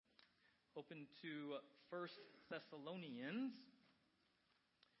Open to 1 Thessalonians.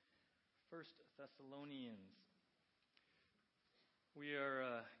 1 Thessalonians. We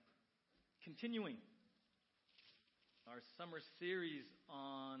are continuing our summer series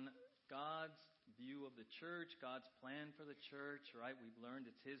on God's view of the church, God's plan for the church, right? We've learned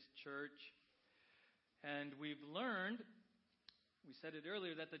it's His church. And we've learned, we said it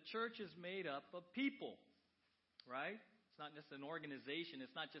earlier, that the church is made up of people, right? It's not just an organization.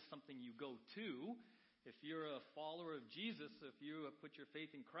 It's not just something you go to. If you're a follower of Jesus, if you have put your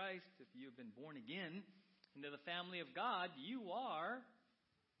faith in Christ, if you have been born again into the family of God, you are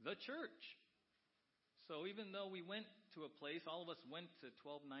the church. So even though we went to a place, all of us went to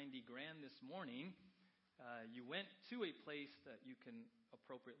 1290 Grand this morning, you went to a place that you can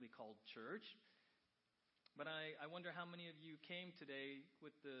appropriately call church. But I wonder how many of you came today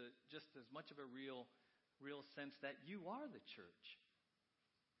with just as much of a real sense that you are the church.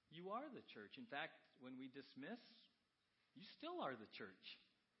 You are the church. In fact, when we dismiss, you still are the church.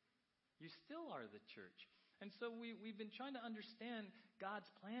 You still are the church. And so we've been trying to understand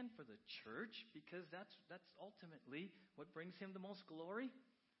God's plan for the church, because that's ultimately what brings Him the most glory,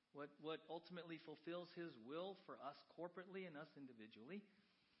 what ultimately fulfills His will for us corporately and us individually.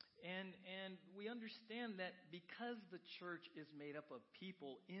 And we understand that because the church is made up of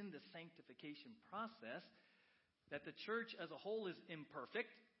people in the sanctification process, that the church as a whole is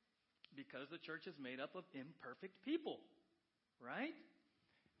imperfect because the church is made up of imperfect people, right?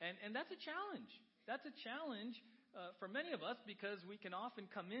 And that's a challenge. That's a challenge for many of us, because we can often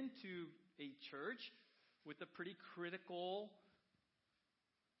come into a church with a pretty critical,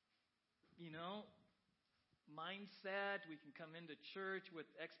 mindset. We can come into church with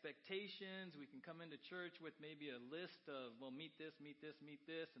expectations. We can come into church with maybe a list of, well, meet this,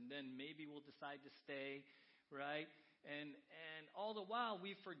 and then maybe we'll decide to stay, right? And all the while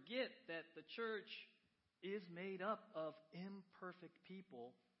we forget that the church is made up of imperfect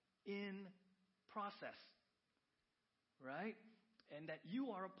people in process, right? And that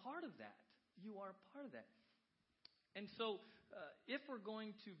you are a part of that. You are a part of that. And so if we're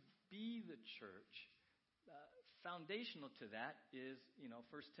going to be the church, foundational to that is, 1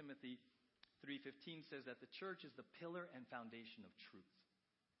 Timothy 3:15 says that the church is the pillar and foundation of truth.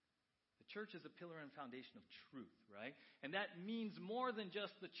 The church is a pillar and foundation of truth, right? And that means more than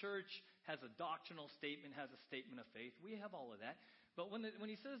just the church has a doctrinal statement, has a statement of faith. We have all of that. But when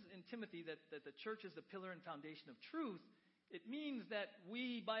he says in Timothy that the church is the pillar and foundation of truth, it means that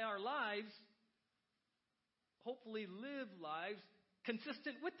we, by our lives, hopefully live lives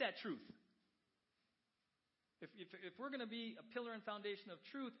consistent with that truth. If we're going to be a pillar and foundation of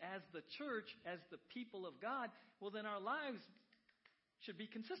truth as the church, as the people of God, well, then our lives should be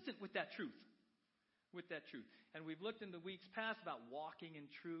consistent with that truth. With that truth. And we've looked in the weeks past about walking in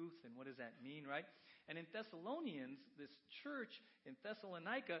truth and what does that mean, right? And in Thessalonians, this church in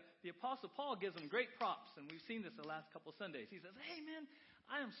Thessalonica, the Apostle Paul gives them great props. And we've seen this the last couple Sundays. He says, hey man,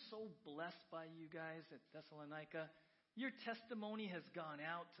 I am so blessed by you guys at Thessalonica. Your testimony has gone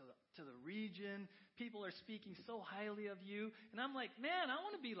out to the region. People are speaking so highly of you. And I'm like, man, I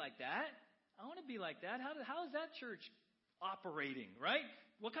want to be like that. I want to be like that. How is that church operating, right?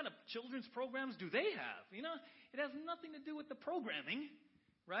 What kind of children's programs do they have? It has nothing to do with the programming,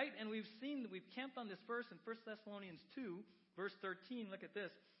 right? And we've camped on this verse in 1 Thessalonians 2, verse 13. Look at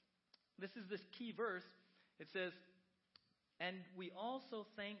this. This is this key verse. It says, and we also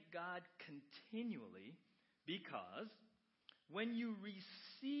thank God continually, because when you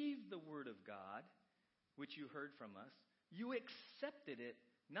received the word of God, which you heard from us, you accepted it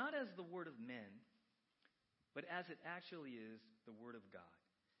not as the word of men, but as it actually is the word of God,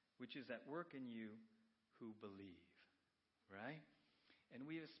 which is at work in you who believe, right? And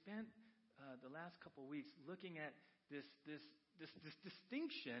we have spent the last couple of weeks looking at this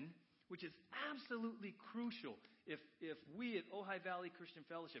distinction, which is absolutely crucial. If we at Ojai Valley Christian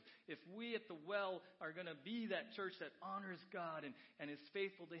Fellowship, if we at the Well are going to be that church that honors God and is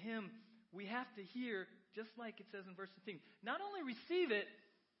faithful to Him, we have to hear, just like it says in verse 15, not only receive it,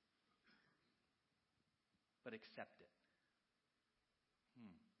 but accept it.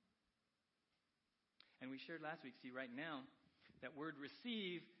 And we shared last week, right now, that word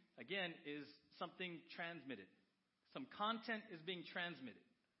receive, again, is something transmitted. Some content is being transmitted.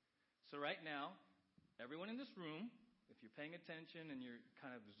 So right now, everyone in this room, if you're paying attention and you're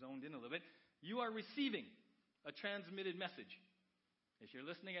kind of zoned in a little bit, you are receiving a transmitted message. If you're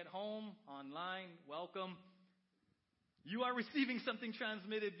listening at home, online, welcome. You are receiving something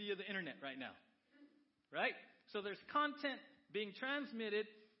transmitted via the internet right now. Right? So there's content being transmitted.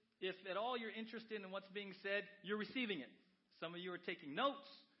 If at all you're interested in what's being said, you're receiving it. Some of you are taking notes.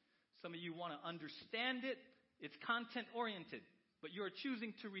 Some of you want to understand it. It's content-oriented, but you're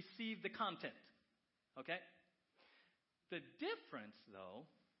choosing to receive the content. Okay? The difference, though,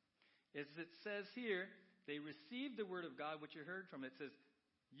 is it says here, they received the word of God, which you heard from it. It says,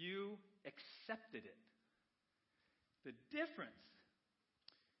 you accepted it. The difference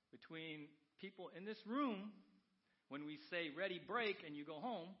between people in this room, when we say ready, break, and you go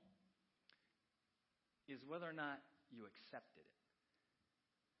home, is whether or not you accepted it.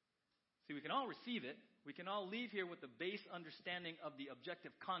 See, we can all receive it. We can all leave here with the base understanding of the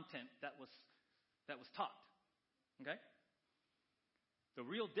objective content that was taught. Okay? The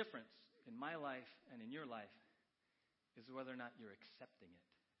real difference in my life and in your life is whether or not you're accepting it.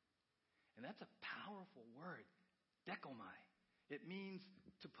 And that's a powerful word, dekomai. It means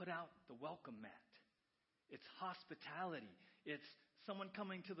to put out the welcome mat. It's hospitality. It's someone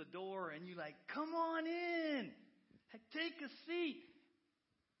coming to the door and you like, come on in. Take a seat.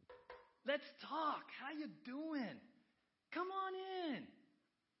 Let's talk. How you doing? Come on in.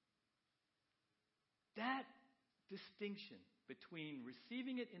 That distinction between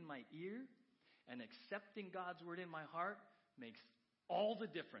receiving it in my ear and accepting God's word in my heart makes all the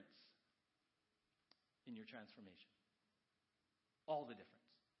difference in your transformation. All the difference.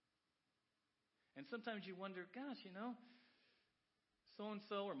 And sometimes you wonder, gosh,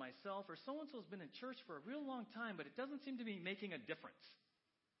 so-and-so or myself or so-and-so has been in church for a real long time, but it doesn't seem to be making a difference.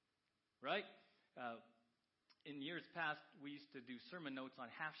 Right? In years past, we used to do sermon notes on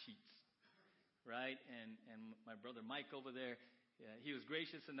half sheets. Right? And my brother Mike over there, he was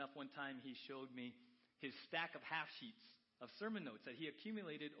gracious enough one time, he showed me his stack of half sheets of sermon notes that he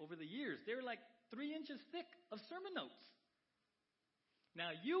accumulated over the years. They were like 3 inches thick of sermon notes.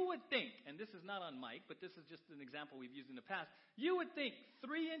 Now, you would think, and this is not on Mike, but this is just an example we've used in the past, you would think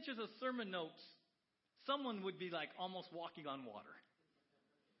 3 inches of sermon notes, someone would be like almost walking on water.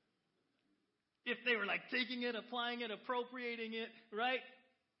 If they were like taking it, applying it, appropriating it, right?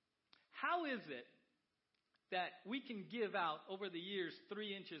 How is it that we can give out over the years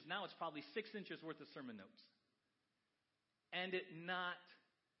 3 inches, now it's probably 6 inches worth of sermon notes, and it not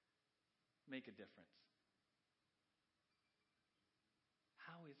make a difference?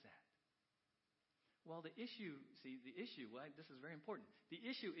 How is that? Well, this is very important. The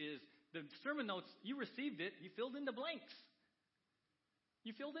issue is the sermon notes, you received it, you filled in the blanks.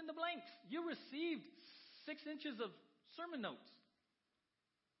 You filled in the blanks. You received 6 inches of sermon notes.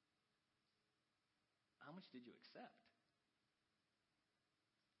 How much did you accept?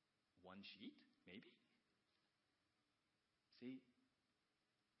 1 sheet, maybe? See,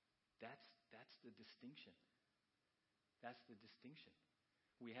 that's the distinction. That's the distinction.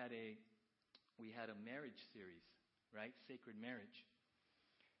 We had a marriage series, right? Sacred Marriage.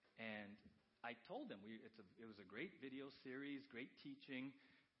 And I told them it was a great video series, great teaching.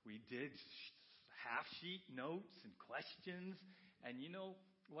 We did half sheet notes and questions. And you know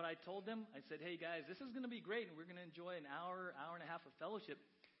what I told them? I said, hey guys, this is going to be great and we're going to enjoy an hour and a half of fellowship.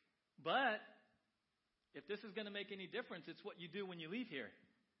 But if this is going to make any difference, it's what you do when you leave here.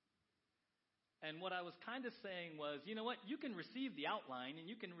 And what I was kind of saying was, you know what? You can receive the outline and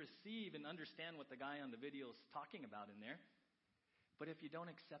you can receive and understand what the guy on the video is talking about in there. But if you don't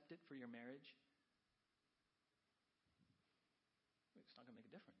accept it for your marriage, it's not going to make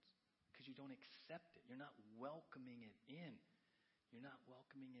a difference because you don't accept it. You're not welcoming it in. You're not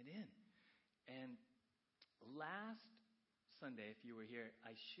welcoming it in. And last Sunday, if you were here,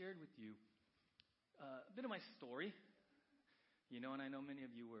 I shared with you a bit of my story. And I know many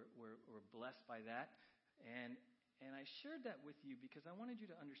of you were blessed by that. And I shared that with you because I wanted you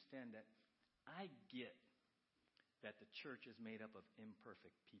to understand that I get that the church is made up of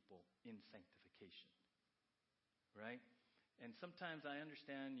imperfect people in sanctification. Right? And sometimes I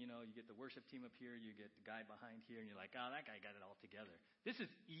understand, you get the worship team up here, you get the guy behind here, and you're like, oh, that guy got it all together. This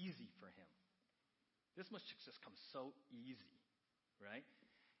is easy for him. This must just come so easy. Right?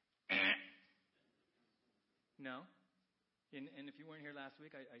 No. And if you weren't here last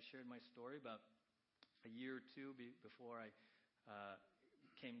week, I shared my story about a year or two before I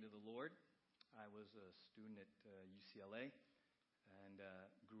came to the Lord. I was a student at UCLA and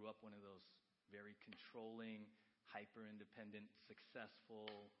grew up one of those very controlling, hyper-independent, successful,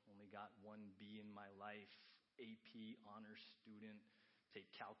 only got 1 B in my life, AP honor student,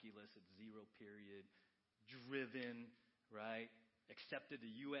 take calculus at 0 period, driven, right? Accepted to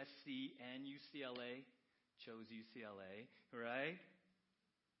USC and UCLA. Chose UCLA, right?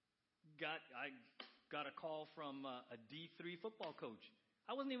 I got a call from a D3 football coach.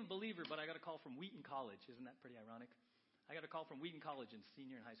 I wasn't even a believer, but I got a call from Wheaton College. Isn't that pretty ironic? I got a call from Wheaton College in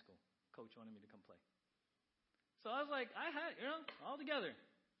senior in high school. Coach wanted me to come play. So I was like, I had, all together.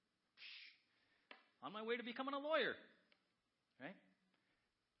 on my way to becoming a lawyer, right?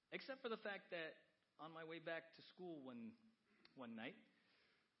 Except for the fact that on my way back to school one night,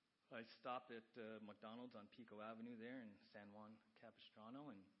 I stopped at McDonald's on Pico Avenue there in San Juan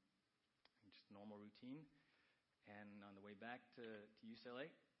Capistrano, and just normal routine. And on the way back to UCLA,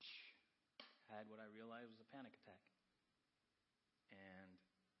 had what I realized was a panic attack. And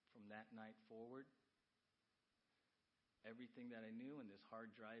from that night forward, everything that I knew in this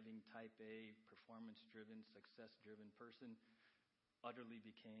hard-driving, type A, performance-driven, success-driven person utterly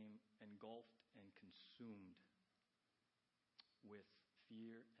became engulfed and consumed with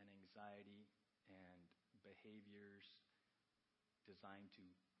fear and anxiety and behaviors designed to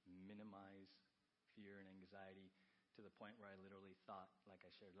minimize fear and anxiety, to the point where I literally thought, like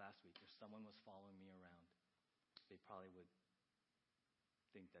I shared last week, if someone was following me around, they probably would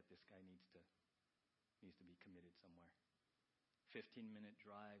think that this guy needs to be committed somewhere. 15-minute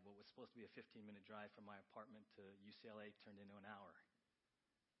drive, what was supposed to be a 15-minute drive from my apartment to UCLA turned into an hour,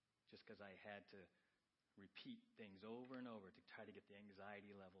 just because I had to repeat things over and over to try to get the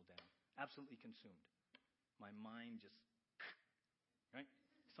anxiety level down. Absolutely consumed. My mind just, right?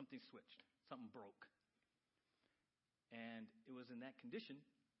 Something switched. Something broke. And it was in that condition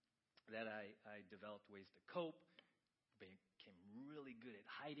that I developed ways to cope, became really good at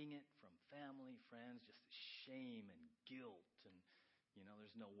hiding it from family, friends, just shame and guilt. And,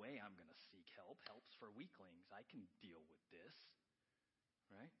 there's no way I'm going to seek help. Help's for weaklings. I can deal with this,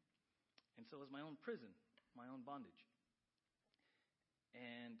 right? And so it was my own prison, my own bondage.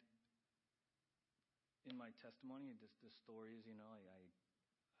 And in my testimony, the story is, I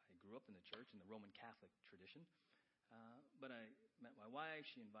grew up in the church, in the Roman Catholic tradition. But I met my wife.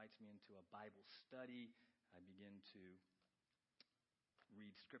 She invites me into a Bible study. I begin to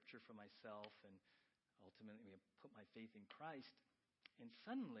read Scripture for myself, and ultimately I put my faith in Christ. And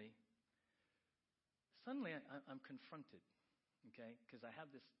suddenly I'm confronted, okay? Because I have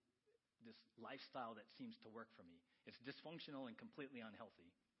this lifestyle that seems to work for me. It's dysfunctional and completely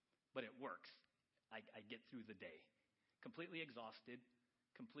unhealthy, but it works. I get through the day, completely exhausted,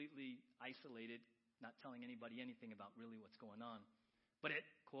 completely isolated, not telling anybody anything about really what's going on. But it,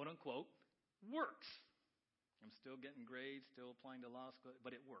 quote unquote, works. I'm still getting grades, still applying to law school,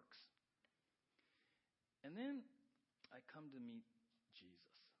 but it works. And then I come to meet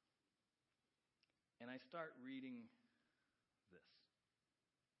Jesus. And I start reading this.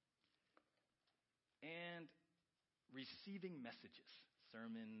 And receiving messages,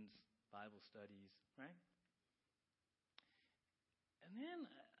 sermons, Bible studies, right? And then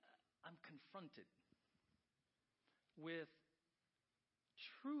I'm confronted with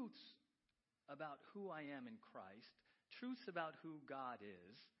truths about who I am in Christ, truths about who God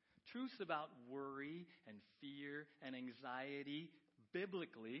is, truths about worry and fear and anxiety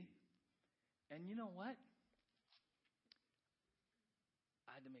biblically. And you know what?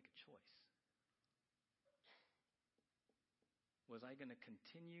 I had to make a choice. Was I going to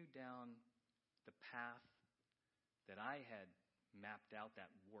continue down the path that I had mapped out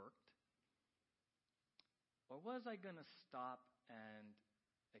that worked? Or was I going to stop and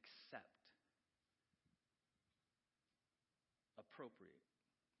accept, appropriate,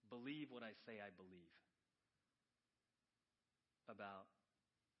 believe what I say I believe about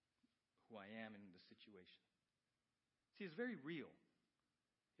who I am in the situation? See, it's very real.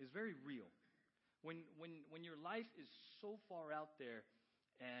 It's very real. When your life is so far out there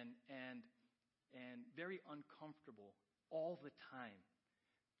and very uncomfortable all the time,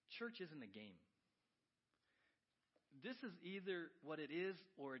 church isn't a game. This is either what it is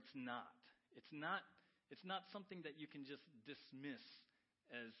or it's not. It's not something that you can just dismiss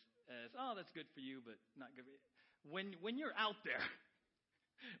as oh, that's good for you, but not good for you. When you're out there,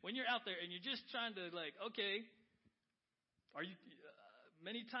 when you're out there and you're just trying to okay, are you?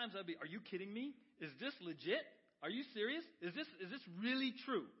 Many times I'll be, are you kidding me? Is this legit? Are you serious? Is this really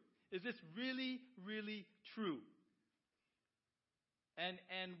true? Is this really, really true?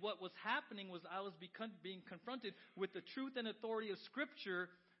 And what was happening was I was being confronted with the truth and authority of Scripture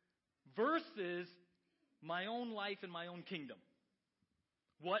versus my own life and my own kingdom.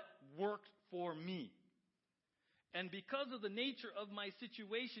 What worked for me? And because of the nature of my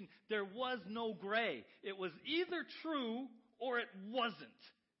situation, there was no gray. It was either true or it wasn't.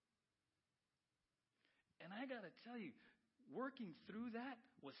 And I got to tell you, working through that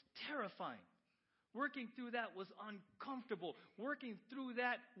was terrifying. Working through that was uncomfortable. Working through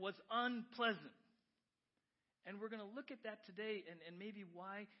that was unpleasant. And we're going to look at that today and maybe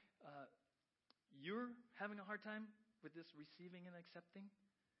why you're having a hard time with this receiving and accepting.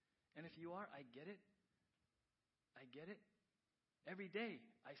 And if you are, I get it. I get it. Every day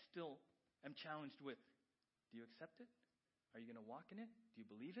I still am challenged with, do you accept it? Are you going to walk in it? Do you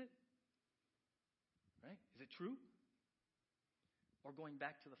believe it? Right? Is it true? Or going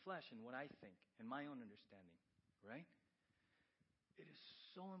back to the flesh and what I think and my own understanding, right? It is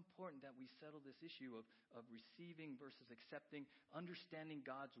so important that we settle this issue of receiving versus accepting, understanding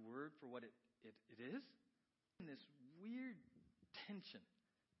God's word for what it is, in this weird tension.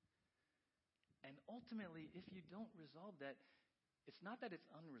 And ultimately, if you don't resolve that, it's not that it's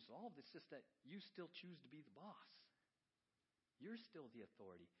unresolved, it's just that you still choose to be the boss. You're still the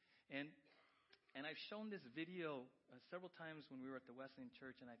authority. And I've shown this video several times when we were at the Wesleyan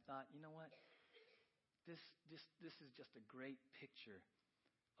Church, and I thought, you know what? This is just a great picture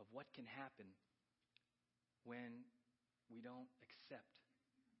of what can happen when we don't accept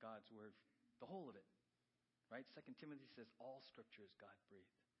God's word, the whole of it. Right? 2 Timothy says all Scripture is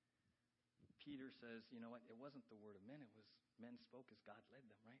God-breathed. Peter says, you know what? It wasn't the word of men. It was men spoke as God led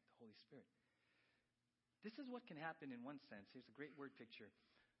them, right? The Holy Spirit. This is what can happen in one sense. Here's a great word picture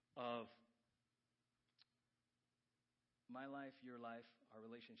of my life, your life, our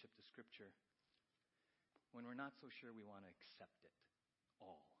relationship to Scripture, when we're not so sure we want to accept it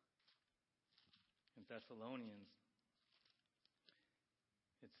all. In Thessalonians,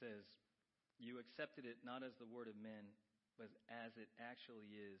 it says, you accepted it not as the word of men, but as it actually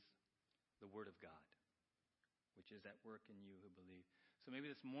is the word of God, which is at work in you who believe. So maybe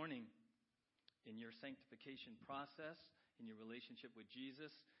this morning, in your sanctification process, in your relationship with Jesus,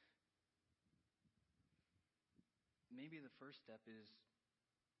 maybe the first step is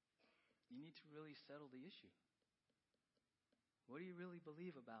you need to really settle the issue. What do you really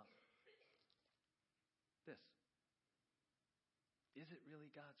believe about this? Is it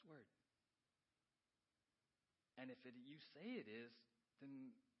really God's word? And if you say it is,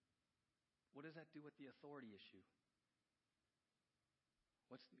 then what does that do with the authority issue?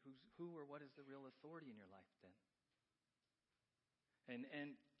 Who or what is the real authority in your life then? And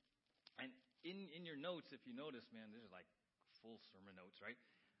in your notes, if you notice, man, this is like full sermon notes, right?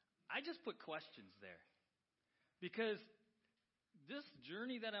 I just put questions there. Because this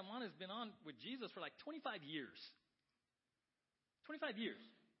journey that I'm on has been on with Jesus for like 25 years. 25 years.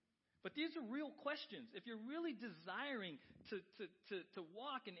 But these are real questions. If you're really desiring to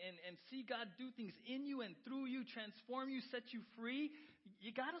walk and see God do things in you and through you, transform you, set you free, you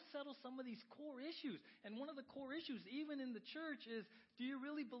got to settle some of these core issues. And one of the core issues, even in the church, is do you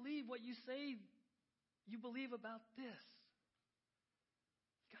really believe what you say you believe about this?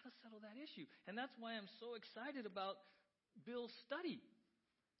 You got to settle that issue. And that's why I'm so excited about Bill's study.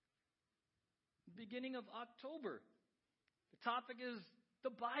 Beginning of October. The topic is the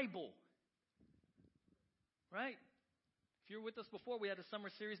Bible. Right? If you were with us before, we had a summer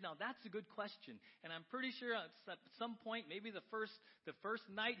series. Now, that's a good question. And I'm pretty sure at some point, maybe the first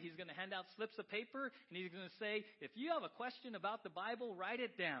night, he's going to hand out slips of paper, and he's going to say, if you have a question about the Bible, write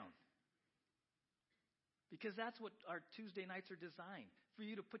it down. Because that's what our Tuesday nights are designed. For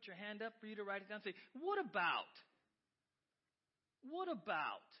you to put your hand up, for you to write it down and say, what about? What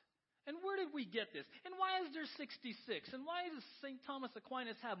about? And where did we get this? And why is there 66? And why does St. Thomas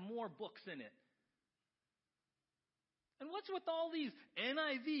Aquinas have more books in it? And what's with all these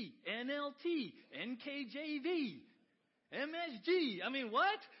NIV, NLT, NKJV, MSG? I mean,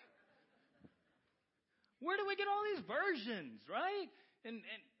 what? Where do we get all these versions, right? And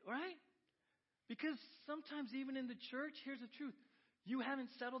right? Because sometimes even in the church, here's the truth. You haven't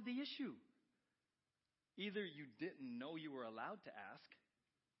settled the issue. Either you didn't know you were allowed to ask,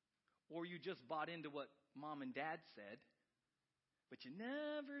 or you just bought into what mom and dad said, but you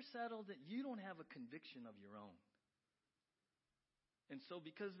never settled it. You don't have a conviction of your own. And so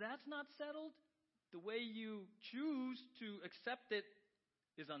because that's not settled, the way you choose to accept it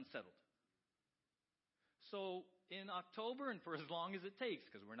is unsettled. So in October, and for as long as it takes,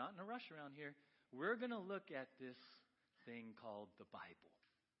 because we're not in a rush around here, we're going to look at this thing called the Bible.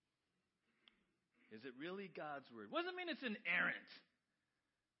 Is it really God's word? What does it mean it's inerrant?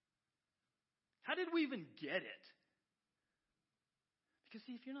 How did we even get it? Because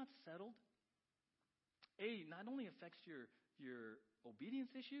see, if you're not settled, not only affects your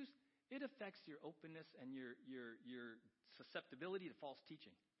obedience issues, it affects your openness and your susceptibility to false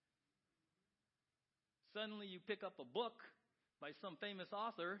teaching. Suddenly you pick up a book by some famous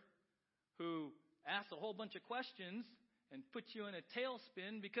author who asks a whole bunch of questions and puts you in a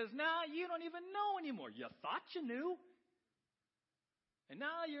tailspin because now you don't even know anymore. You thought you knew. And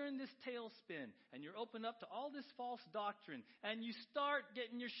now you're in this tailspin and you're opened up to all this false doctrine and you start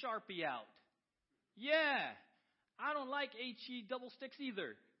getting your Sharpie out. Yeah, I don't like HE double sticks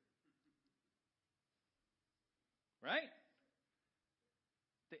either. Right?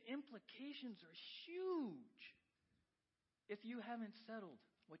 the implications are huge if you haven't settled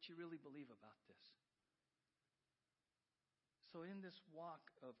what you really believe about this. So in this walk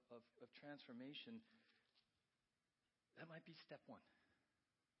of transformation, that might be step one.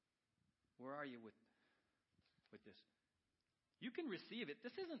 Where are you with this? You can receive it.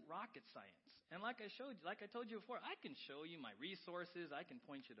 This isn't rocket science. And like I told you before, I can show you my resources. I can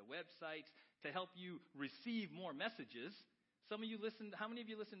point you to websites to help you receive more messages. How many of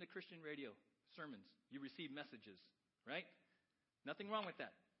you listen to Christian radio sermons? You receive messages, right? Nothing wrong with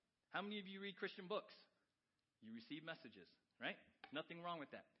that. How many of you read Christian books? You receive messages, right? Nothing wrong with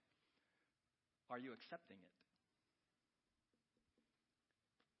that. Are you accepting it?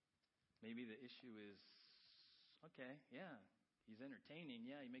 Maybe the issue is, okay, yeah, he's entertaining.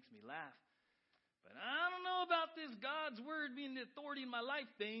 Yeah, he makes me laugh. But I don't know about this God's word being the authority in my life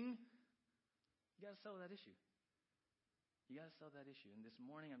thing. You got to settle that issue. You got to settle that issue. And this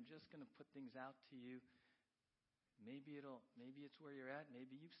morning, I'm just going to put things out to you. Maybe it's where you're at.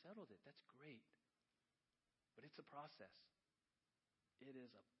 Maybe you've settled it. That's great. But it's a process. It is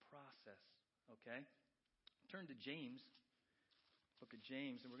a process, okay? Turn to James, book of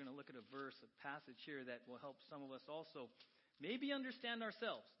James, and we're going to look at a passage here that will help some of us also maybe understand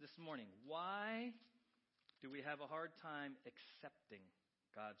ourselves this morning. Why do we have a hard time accepting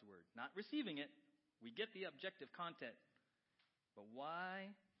God's word? Not receiving it. We get the objective content. But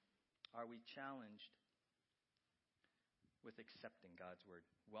why are we challenged with accepting God's word,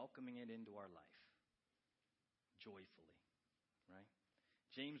 welcoming it into our life joyfully, right?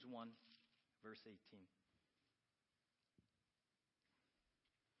 James 1, verse 18.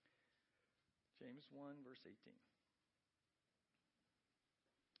 James 1, verse 18.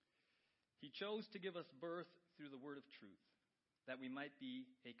 He chose to give us birth through the word of truth, that we might be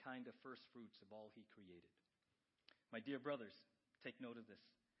a kind of first fruits of all he created. My dear brothers, take note of this.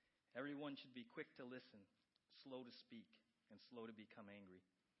 Everyone should be quick to listen, slow to speak, and slow to become angry.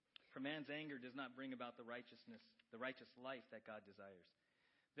 For man's anger does not bring about the righteous life that God desires.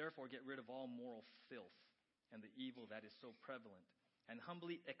 Therefore, get rid of all moral filth and the evil that is so prevalent, and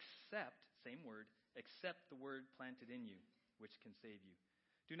humbly accept the word planted in you, which can save you.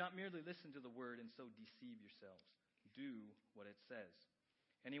 Do not merely listen to the word and so deceive yourselves. Do what it says.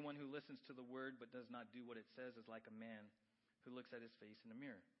 Anyone who listens to the word but does not do what it says is like a man who looks at his face in a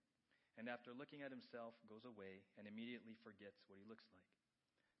mirror, and after looking at himself goes away and immediately forgets what he looks like.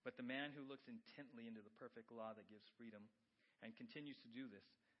 But the man who looks intently into the perfect law that gives freedom and continues to do this,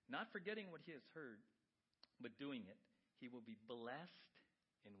 not forgetting what he has heard, but doing it, he will be blessed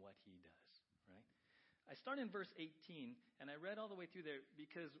in what he does, right? I start in verse 18, and I read all the way through there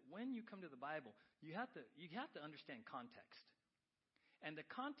because when you come to the Bible, you have to understand context. And the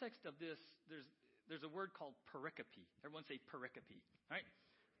context of this, there's a word called pericope. Everyone say pericope, right?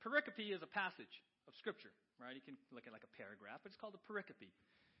 Pericope is a passage of Scripture, right? You can look at like a paragraph, but it's called a pericope.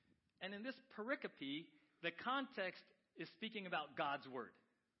 And in this pericope, the context is speaking about God's word.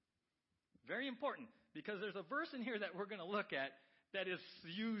 Very important, because there's a verse in here that we're going to look at that is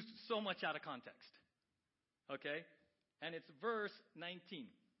used so much out of context. Okay? And it's verse 19.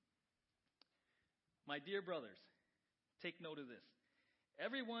 My dear brothers, take note of this.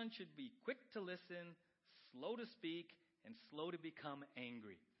 Everyone should be quick to listen, slow to speak, and slow to become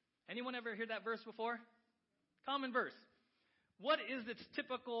angry. Anyone ever hear that verse before? Common verse. What is its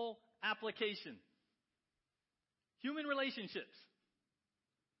typical application? Human relationships.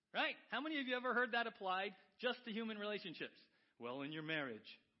 Right? How many of you ever heard that applied just to human relationships? Well, in your marriage.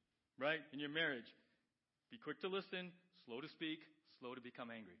 Right? In your marriage. Be quick to listen, slow to speak, slow to become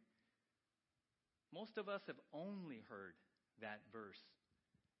angry. Most of us have only heard that verse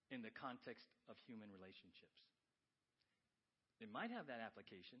in the context of human relationships. It might have that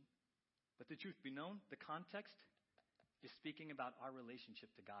application, but the truth be known, the context is speaking about our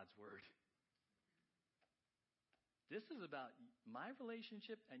relationship to God's word. This is about my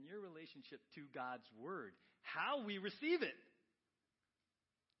relationship and your relationship to God's word. How we receive it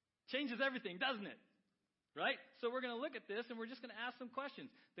changes everything, doesn't it? Right? So we're going to look at this, and we're just going to ask some questions.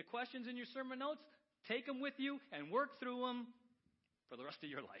 The questions in your sermon notes, take them with you and work through them for the rest of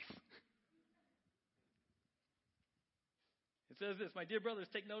your life. It says this, my dear brothers,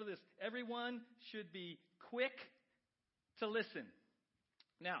 take note of this. Everyone should be quick to listen.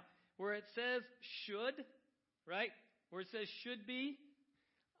 Now, where it says should, right? Where it says should be,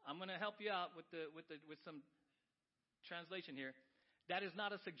 I'm going to help you out with some translation here. That is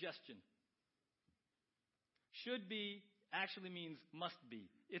not a suggestion. Should be actually means must be.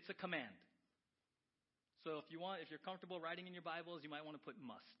 It's a command. So if you're comfortable writing in your Bibles, you might want to put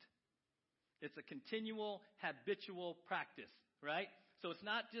must. It's a continual, habitual practice, right? So it's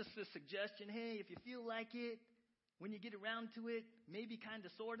not just a suggestion, hey, if you feel like it, when you get around to it, maybe kind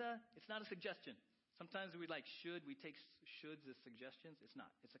of, sort of. It's not a suggestion. Sometimes we take shoulds as suggestions. It's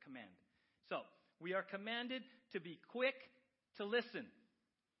not. It's a command. So we are commanded to be quick to listen.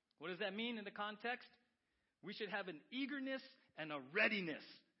 What does that mean in the context? We should have an eagerness and a readiness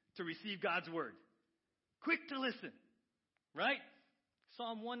to receive God's word. Quick to listen, right?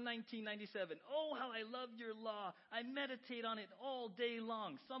 Psalm 119:97. Oh, how I love your law. I meditate on it all day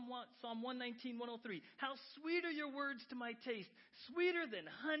long. Psalm 119:103. How sweet are your words to my taste, sweeter than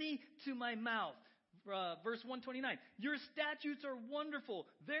honey to my mouth. Verse 129. Your statutes are wonderful,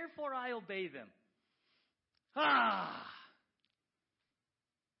 therefore I obey them.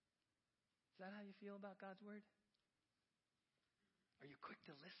 Is that how you feel about God's word? Are you quick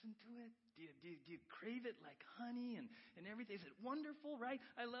to listen to it? Do you crave it like honey and everything? Is it wonderful, right?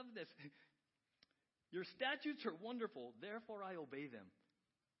 I love this. Your statutes are wonderful, therefore I obey them.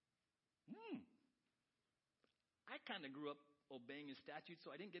 I kind of grew up obeying his statutes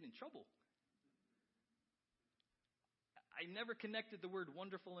so I didn't get in trouble. I never connected the word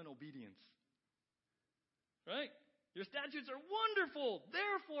wonderful and obedience. Right? Your statutes are wonderful,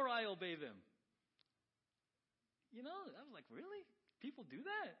 therefore I obey them. You know, I was like, really? People do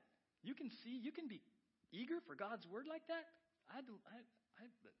that? You can be eager for God's word like that?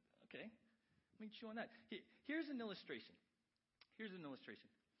 Okay. Let me chew on that. Here's an illustration.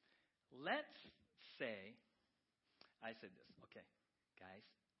 Let's say, I said this. Okay, guys,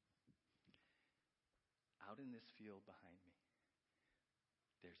 out in this field behind me,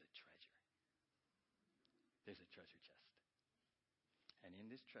 there's a treasure. There's a treasure chest. And in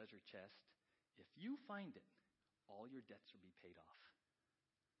this treasure chest, if you find it, all your debts will be paid off.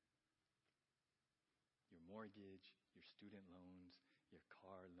 Your mortgage, your student loans, your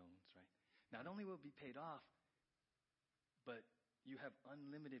car loans, right? Not only will it be paid off, but you have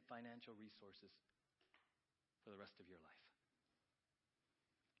unlimited financial resources for the rest of your life.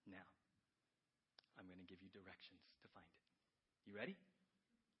 Now, I'm going to give you directions to find it. You ready?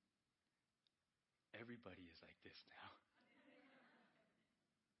 Everybody is like this now.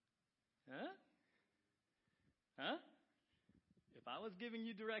 Huh? If I was giving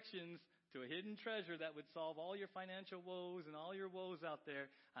you directions to a hidden treasure that would solve all your financial woes and all your woes out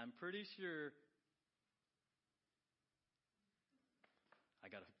there, I'm pretty sure. I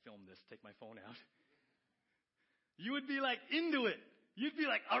got to film this, take my phone out. You would be like into it. You'd be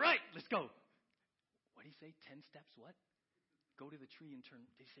like, all right, let's go. What do you say? 10 steps what? Go to the tree and turn,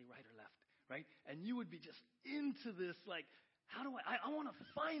 they say right or left, right? And you would be just into this, like, how do I want to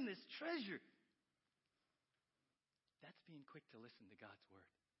find this treasure. That's being quick to listen to God's word.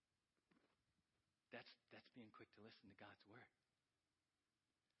 That's being quick to listen to God's word.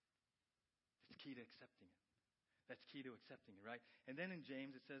 It's key to accepting it. That's key to accepting it, right? And then in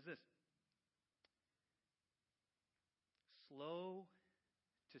James it says this. Slow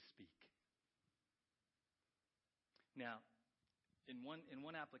to speak. Now, in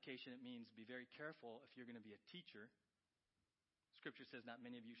one application it means be very careful if you're going to be a teacher. Scripture says not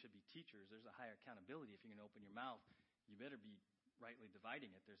many of you should be teachers. There's a higher accountability. If you're going to open your mouth, you better be rightly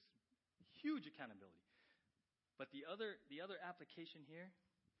dividing it. There's huge accountability. But the other application here,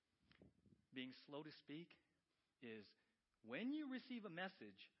 being slow to speak, is when you receive a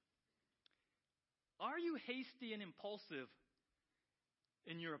message, are you hasty and impulsive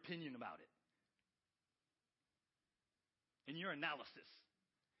in your opinion about it? In your analysis?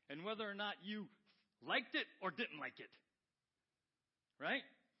 And whether or not you liked it or didn't like it? Right?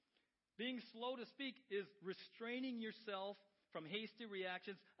 Being slow to speak is restraining yourself from hasty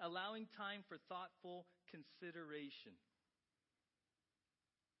reactions, allowing time for thoughtful consideration.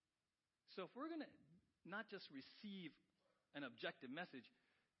 So if we're going to not just receive an objective message,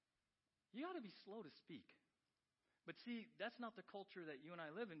 you got to be slow to speak. But see, that's not the culture that you and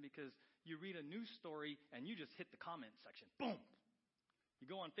I live in, because you read a news story and you just hit the comment section. Boom! You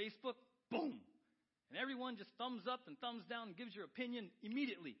go on Facebook, boom! And everyone just thumbs up and thumbs down and gives your opinion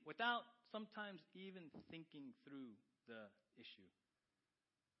immediately without sometimes even thinking through the issue.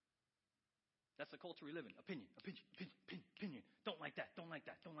 That's the culture we live in. Opinion. Don't like that. The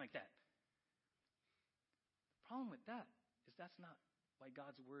problem with that is that's not why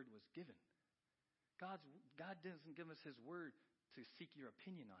God's word was given. God doesn't give us his word to seek your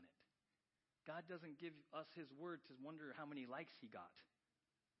opinion on it. God doesn't give us his word to wonder how many likes he got.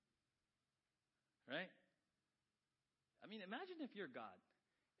 Right? I mean, imagine if you're God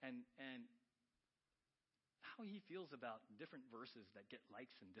and how he feels about different verses that get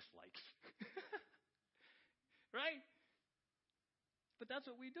likes and dislikes. Right? But that's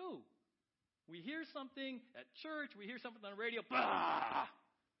what we do. We hear something at church, we hear something on the radio, bah!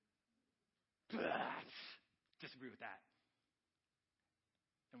 Bah! Disagree with that.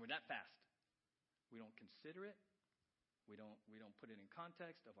 And we're that fast. We don't consider it. We don't put it in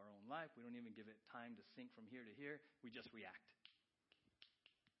context of our own life. We don't even give it time to sink from here to here. We just react.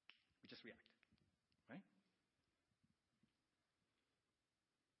 Right?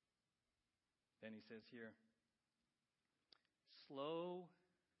 Then he says here, slow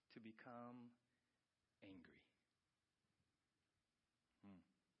to become angry.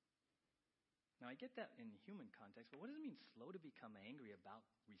 Now, I get that in human context, but what does it mean slow to become angry about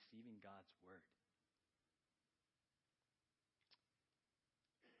receiving God's word?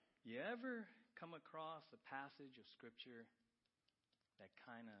 You ever come across a passage of Scripture that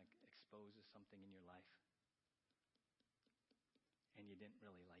kind of exposes something in your life and you didn't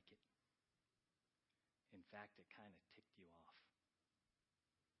really like it? In fact, it kind of ticked you off.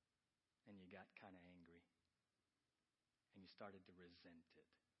 And you got kind of angry. And you started to resent it.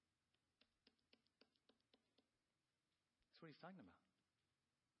 That's what he's talking about.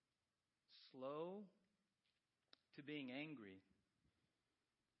 Slow to being angry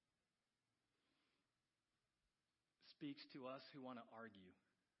speaks to us who want to argue with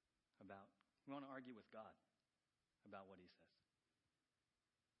God about what he says.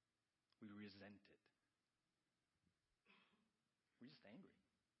 We resent it. We're just angry.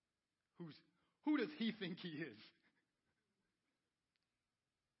 Who does he think he is?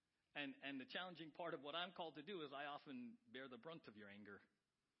 And the challenging part of what I'm called to do is I often bear the brunt of your anger.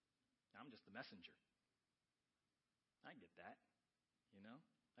 I'm just the messenger. I get that.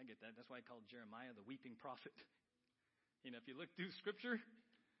 I get that. That's why I called Jeremiah the weeping prophet. If you look through Scripture,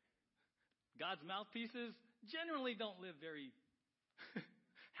 God's mouthpieces generally don't live very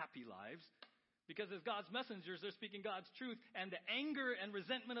happy lives. Because as God's messengers, they're speaking God's truth. And the anger and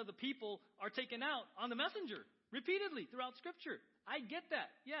resentment of the people are taken out on the messenger repeatedly throughout Scripture. I get that.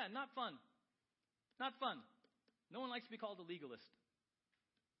 Yeah, not fun. Not fun. No one likes to be called a legalist.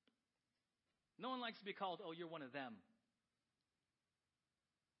 No one likes to be called, oh, you're one of them.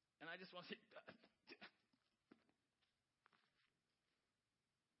 And I just want to say,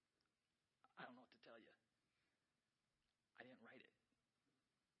 I don't know what to tell you. I didn't write it.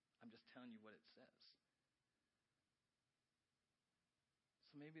 I'm just telling you what it says.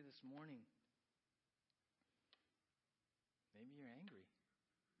 So maybe this morning, maybe you're angry.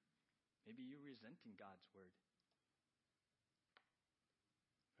 Maybe you're resenting God's word.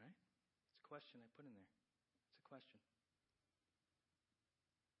 Right? It's a question I put in there. It's a question.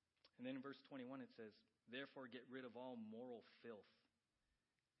 And then in verse 21 it says, therefore get rid of all moral filth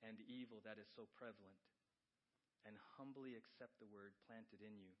and evil that is so prevalent, and humbly accept the word planted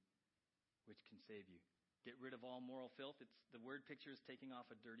in you, which can save you. Get rid of all moral filth. The word picture is taking off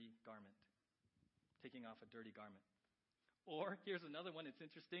a dirty garment. Taking off a dirty garment. Or, here's another one that's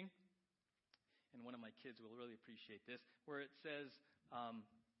interesting, and one of my kids will really appreciate this, where it says,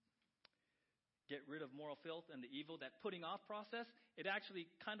 get rid of moral filth and the evil, that putting off process, it actually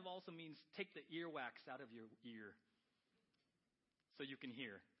kind of also means take the earwax out of your ear so you can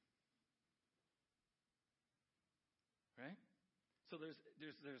hear. Right? So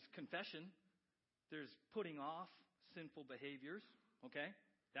there's confession, there's putting off sinful behaviors, okay?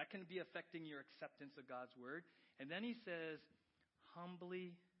 That can be affecting your acceptance of God's word. And then he says,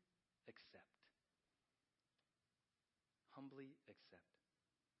 humbly accept. Humbly accept.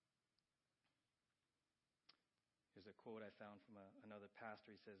 Here's a quote I found from another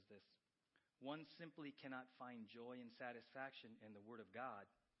pastor. He says this, one simply cannot find joy and satisfaction in the word of God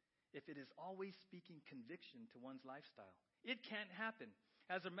if it is always speaking conviction to one's lifestyle. It can't happen.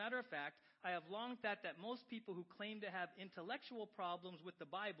 As a matter of fact, I have long thought that most people who claim to have intellectual problems with the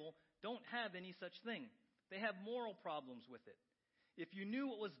Bible don't have any such thing. They have moral problems with it. If you knew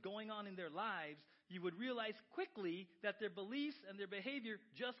what was going on in their lives, you would realize quickly that their beliefs and their behavior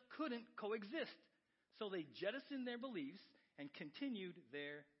just couldn't coexist. So they jettisoned their beliefs and continued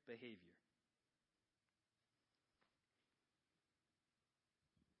their behavior.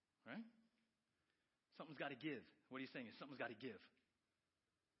 Right? Something's got to give. What are you saying? Something's got to give.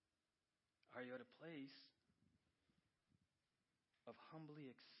 Are you at a place of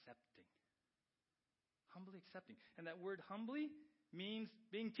humbly accepting? Humbly accepting. And that word humbly means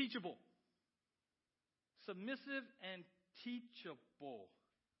being teachable. Submissive and teachable.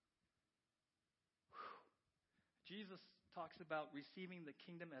 Jesus talks about receiving the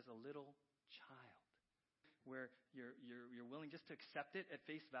kingdom as a little child, where you're willing just to accept it at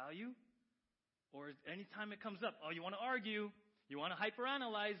face value, or anytime it comes up, oh, you want to argue, you want to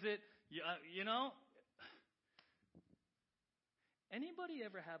hyperanalyze it, you know. Anybody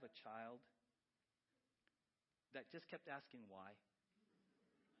ever have a child that just kept asking why?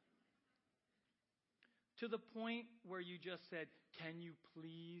 To the point where you just said, can you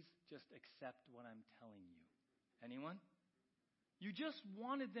please just accept what I'm telling you? Anyone? You just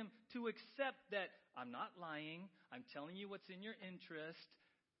wanted them to accept that I'm not lying. I'm telling you what's in your interest.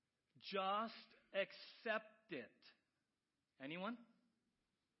 Just accept it. Anyone?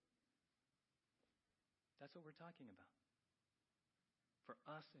 That's what we're talking about. For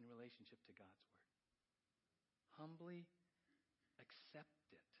us in relationship to God's Word. Humbly accept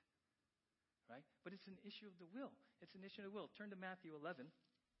it. Right? But it's an issue of the will. It's an issue of the will. Turn to Matthew 11.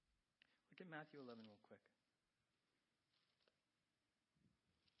 Look at Matthew 11 real quick.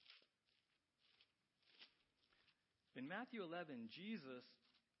 In Matthew 11, Jesus,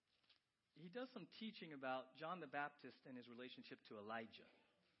 he does some teaching about John the Baptist and his relationship to Elijah.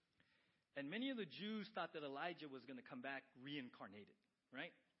 And many of the Jews thought that Elijah was going to come back reincarnated,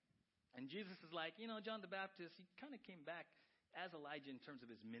 right? And Jesus is like, John the Baptist, he kind of came back as Elijah in terms of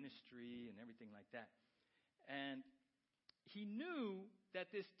his ministry and everything like that. And he knew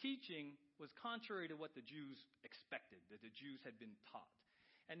that this teaching was contrary to what the Jews expected, that the Jews had been taught.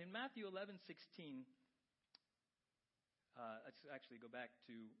 And in Matthew 11:16, let's actually go back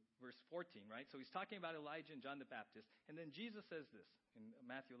to verse 14, right? So he's talking about Elijah and John the Baptist. And then Jesus says this in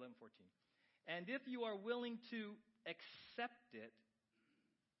Matthew 11:14. And if you are willing to accept it,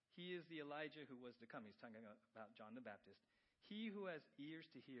 he is the Elijah who was to come. He's talking about John the Baptist. He who has ears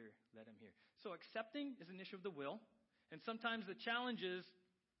to hear, let him hear. So accepting is an issue of the will. And sometimes the challenge is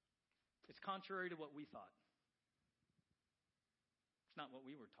it's contrary to what we thought. It's not what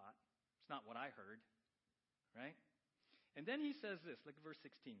we were taught. It's not what I heard. Right? And then he says this, look at verse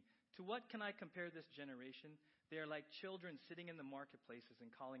 16. To what can I compare this generation? They are like children sitting in the marketplaces and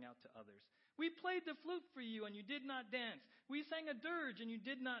calling out to others. We played the flute for you and you did not dance. We sang a dirge and you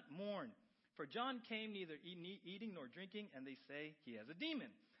did not mourn. For John came neither eating nor drinking, and they say he has a demon.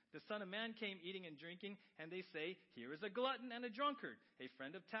 The Son of Man came eating and drinking, and they say, here is a glutton and a drunkard, a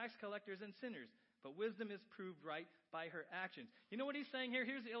friend of tax collectors and sinners. But wisdom is proved right by her actions. You know what he's saying here?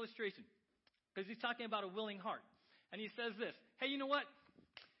 Here's the illustration. Because he's talking about a willing heart. And he says this, hey, you know what?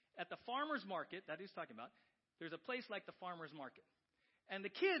 At the farmer's market, that he's talking about, there's a place like the farmer's market. And the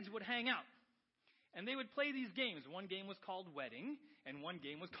kids would hang out. And they would play these games. One game was called Wedding, and one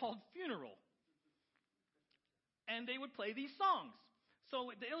game was called Funeral. And they would play these songs.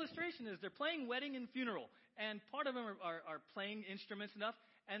 So the illustration is they're playing Wedding and Funeral. And part of them are playing instruments and stuff.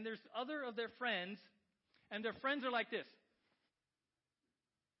 And there's other of their friends, and their friends are like this.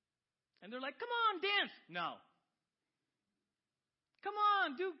 And they're like, come on, dance. No. Come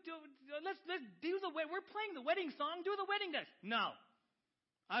on, let's do we're playing the wedding song, do the wedding dance. No.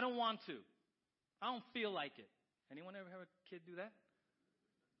 I don't want to. I don't feel like it. Anyone ever have a kid do that?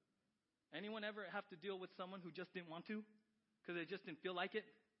 Anyone ever have to deal with someone who just didn't want to? Because they just didn't feel like it?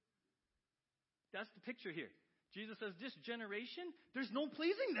 That's the picture here. Jesus says, this generation, there's no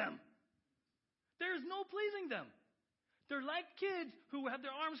pleasing them. There's no pleasing them. They're like kids who have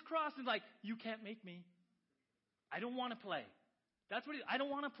their arms crossed and like, you can't make me. I don't want to play. That's what I don't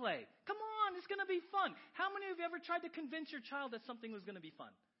want to play. Come on, it's going to be fun. How many of you ever tried to convince your child that something was going to be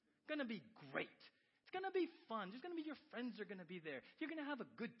fun? Going to be great. It's going to be fun. There's going to be your friends are going to be there. You're going to have a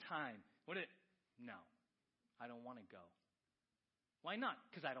good time. No, I don't want to go. Why not?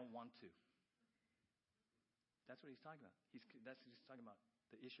 Because I don't want to. That's what he's talking about. He's talking about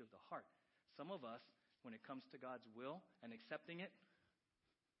the issue of the heart. Some of us, when it comes to God's will and accepting it,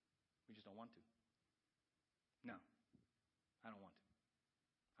 we just don't want to. No, I don't want to.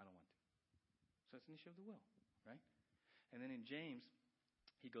 I don't want to. So it's an issue of the will, right? And then in James,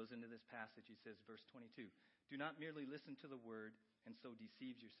 he goes into this passage. He says, verse 22, do not merely listen to the word and so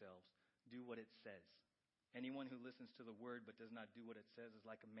deceive yourselves. Do what it says. Anyone who listens to the word but does not do what it says is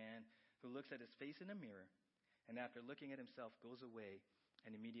like a man who looks at his face in a mirror and after looking at himself goes away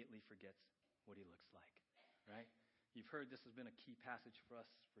and immediately forgets what he looks like. Right? You've heard this has been a key passage for us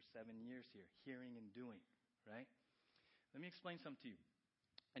for 7 years here. Hearing and doing. Right? Let me explain something to you.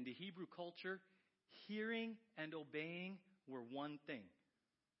 In the Hebrew culture, hearing and obeying were one thing.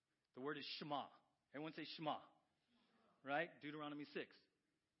 The word is Shema. Everyone say Shema. Right? Deuteronomy 6.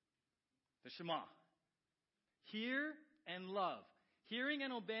 The Shema. Hear and love. Hearing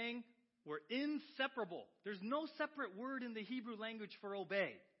and obeying were inseparable. There's no separate word in the Hebrew language for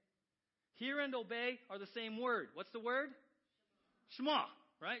obey. Hear and obey are the same word. What's the word? Shema.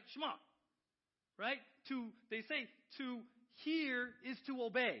 Right? Shema. Right? They say to hear is to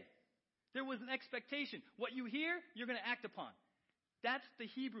obey. There was an expectation. What you hear, you're going to act upon. That's the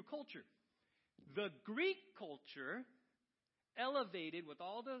Hebrew culture. The Greek culture elevated with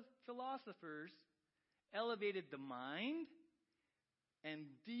all the philosophers elevated the mind and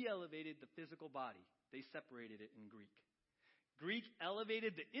de-elevated the physical body. They separated it in Greek. Greek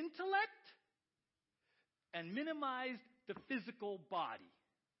elevated the intellect and minimized the physical body.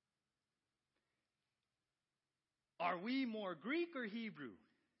 Are we more Greek or Hebrew?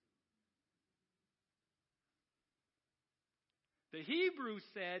 The Hebrew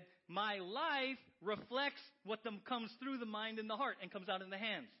said, my life reflects what comes through the mind and the heart and comes out in the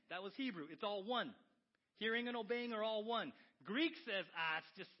hands. That was Hebrew. It's all one. Hearing and obeying are all one. Greek says,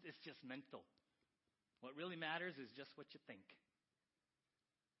 it's just mental. What really matters is just what you think.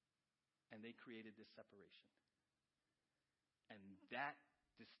 And they created this separation. And that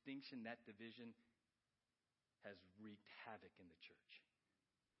distinction, that division, has wreaked havoc in the church.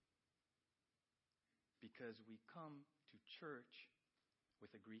 Because we come to church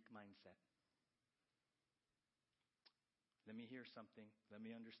with a Greek mindset. Let me hear something, let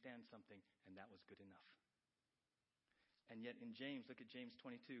me understand something, and that was good enough. And yet in James, look at James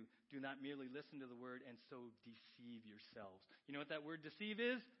 22, do not merely listen to the word and so deceive yourselves. You know what that word deceive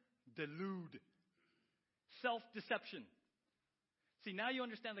is? Delude. Self-deception. See, now you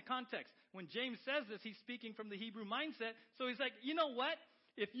understand the context. When James says this, he's speaking from the Hebrew mindset. So he's like, you know what?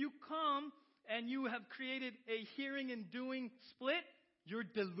 If you come and you have created a hearing and doing split, you're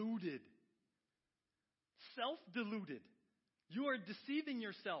deluded. Self-deluded. You are deceiving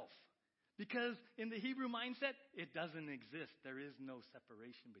yourself. Because in the Hebrew mindset, it doesn't exist. There is no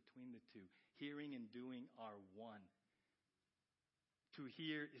separation between the two. Hearing and doing are one. To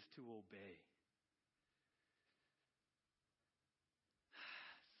hear is to obey.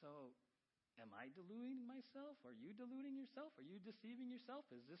 So, am I deluding myself? Are you deluding yourself? Are you deceiving yourself?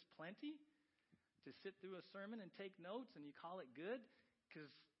 Is this plenty to sit through a sermon and take notes and you call it good? Because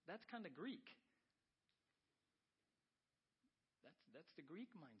that's kind of Greek. That's the Greek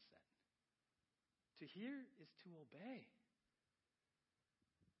mindset. To hear is to obey.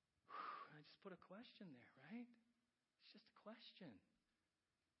 I just put a question there, right? It's just a question.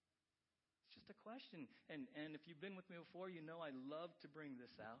 It's just a question. And if you've been with me before, you know I love to bring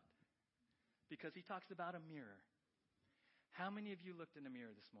this out. Because he talks about a mirror. How many of you looked in a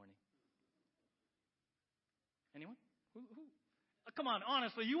mirror this morning? Anyone? Who? Oh, come on,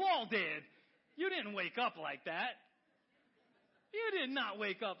 honestly, you all did. You didn't wake up like that. You did not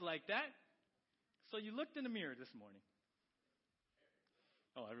wake up like that. So you looked in the mirror this morning.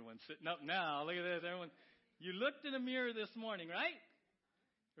 Oh, everyone's sitting up now. Look at this. Everyone. You looked in the mirror this morning, right?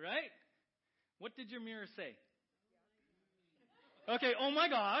 Right? What did your mirror say? Okay, oh my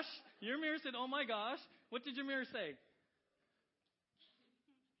gosh. Your mirror said, oh my gosh. What did your mirror say?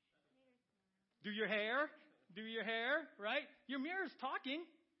 Do your hair, right? Your mirror's talking.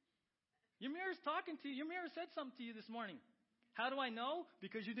 Your mirror's talking to you. Your mirror said something to you this morning. How do I know?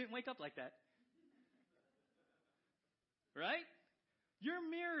 Because you didn't wake up like that. Right? Your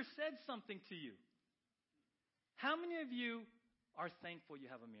mirror said something to you. How many of you are thankful you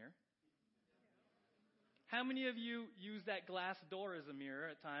have a mirror? How many of you use that glass door as a mirror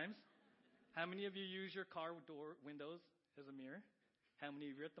at times? How many of you use your car door windows as a mirror? How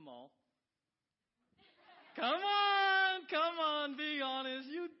many of you are at the mall? Come on, be honest.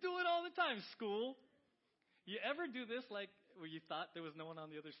 You do it all the time, school. You ever do this like where you thought there was no one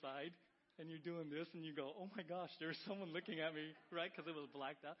on the other side and you're doing this and you go, oh my gosh, there's someone looking at me, right? Because it was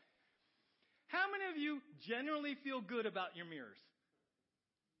blacked out. How many of you generally feel good about your mirrors?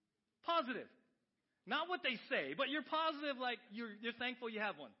 Positive. Not what they say, but you're positive like you're thankful you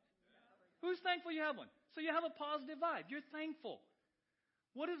have one. Who's thankful you have one? So you have a positive vibe. You're thankful.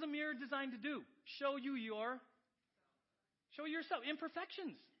 What is a mirror designed to do? Show yourself.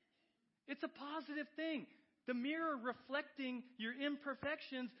 Imperfections. It's a positive thing. The mirror reflecting your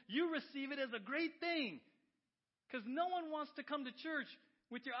imperfections, you receive it as a great thing. Because no one wants to come to church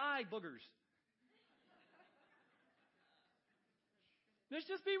with your eye boogers. Let's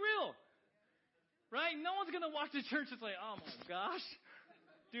just be real. Right? No one's going to walk to church and say, oh my gosh.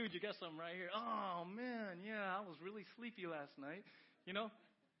 Dude, you got something right here. Oh man, yeah, I was really sleepy last night. You know?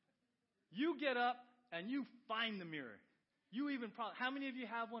 You get up and you find the mirror. How many of you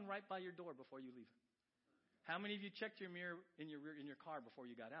have one right by your door before you leave? How many of you checked your mirror in your car before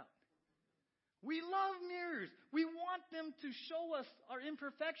you got out? We love mirrors. We want them to show us our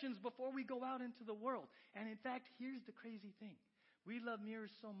imperfections before we go out into the world. And in fact, here's the crazy thing. We love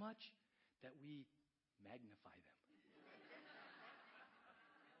mirrors so much that we magnify them.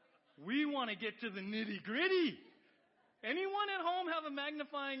 We want to get to the nitty-gritty. Anyone at home have a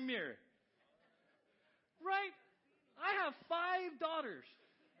magnifying mirror? Right? I have 5 daughters.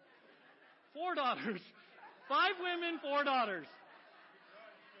 4 daughters. 5 women, 4 daughters.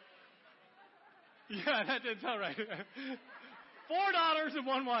 Yeah, that didn't sound right. 4 daughters and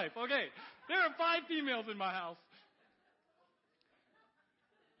 1 wife. Okay. There are 5 females in my house.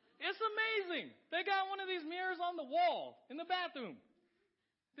 It's amazing. They got one of these mirrors on the wall in the bathroom.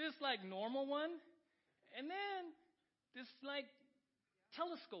 This like normal one. And then this like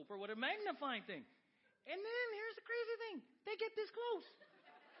telescope or whatever, magnifying thing. And then here's the crazy thing. They get this close.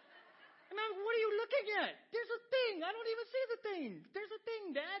 And I'm, what are you looking at? There's a thing. I don't even see the thing. There's a thing,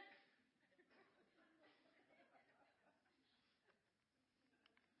 Dad.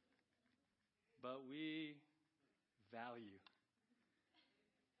 But we value.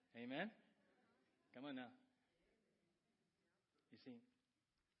 Amen? Come on now. You see,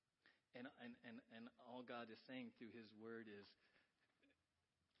 and all God is saying through His Word is,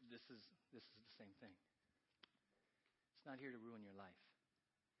 this is the same thing. It's not here to ruin your life.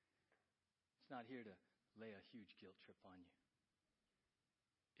 It's not here to lay a huge guilt trip on you.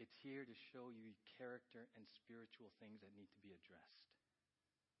 It's here to show you character and spiritual things that need to be addressed.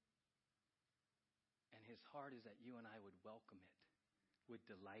 And His heart is that you and I would welcome it, would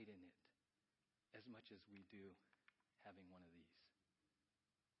delight in it, as much as we do having one of these.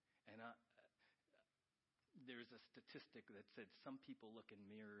 And there's a statistic that said some people look in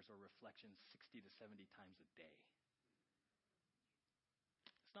mirrors or reflections 60 to 70 times a day.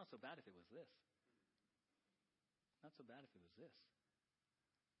 It's not so bad if it was this. Not so bad if it was this.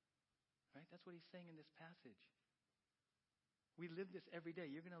 Right? That's what He's saying in this passage. We live this every day.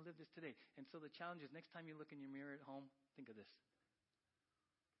 You're going to live this today. And so the challenge is, next time you look in your mirror at home, think of this.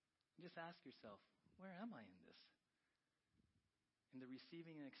 Just ask yourself, where am I in this? In the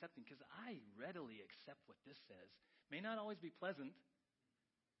receiving and accepting. Because I readily accept what this says. May not always be pleasant,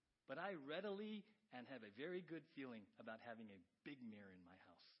 but I readily and have a very good feeling about having a big mirror in my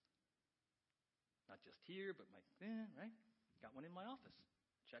house. Not just here, but right? Got one in my office.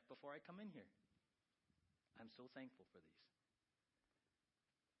 Check before I come in here. I'm so thankful for these.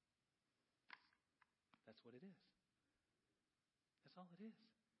 That's what it is. That's all it is.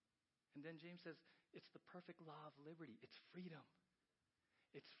 And then James says, it's the perfect law of liberty. It's freedom.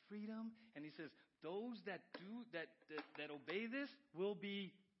 It's freedom. And he says, those that obey this will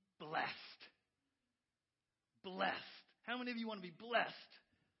be blessed. Blessed. How many of you want to be blessed?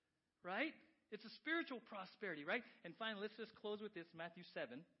 Right? It's a spiritual prosperity, right? And finally, let's just close with this, Matthew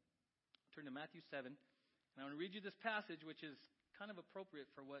 7. Turn to Matthew 7. And I want to read you this passage, which is kind of appropriate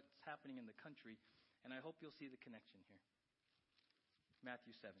for what's happening in the country. And I hope you'll see the connection here.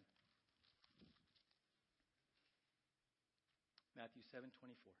 Matthew 7. Matthew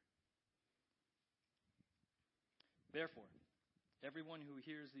 7:24. Therefore, everyone who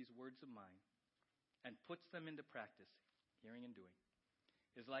hears these words of mine and puts them into practice, hearing and doing,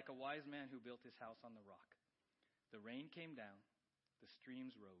 is like a wise man who built his house on the rock. The rain came down, the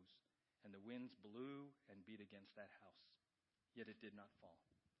streams rose, and the winds blew and beat against that house. Yet it did not fall,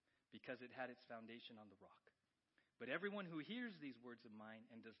 because it had its foundation on the rock. But everyone who hears these words of mine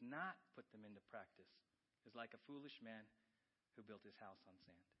and does not put them into practice is like a foolish man who built his house on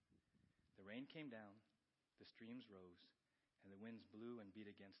sand. The rain came down, the streams rose, and the winds blew and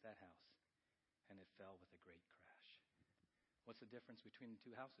beat against that house, and it fell with a great crash. What's the difference between the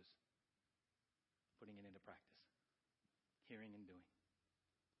two houses? Putting it into practice. Hearing and doing.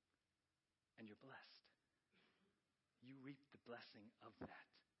 And you're blessed. You reap the blessing of that.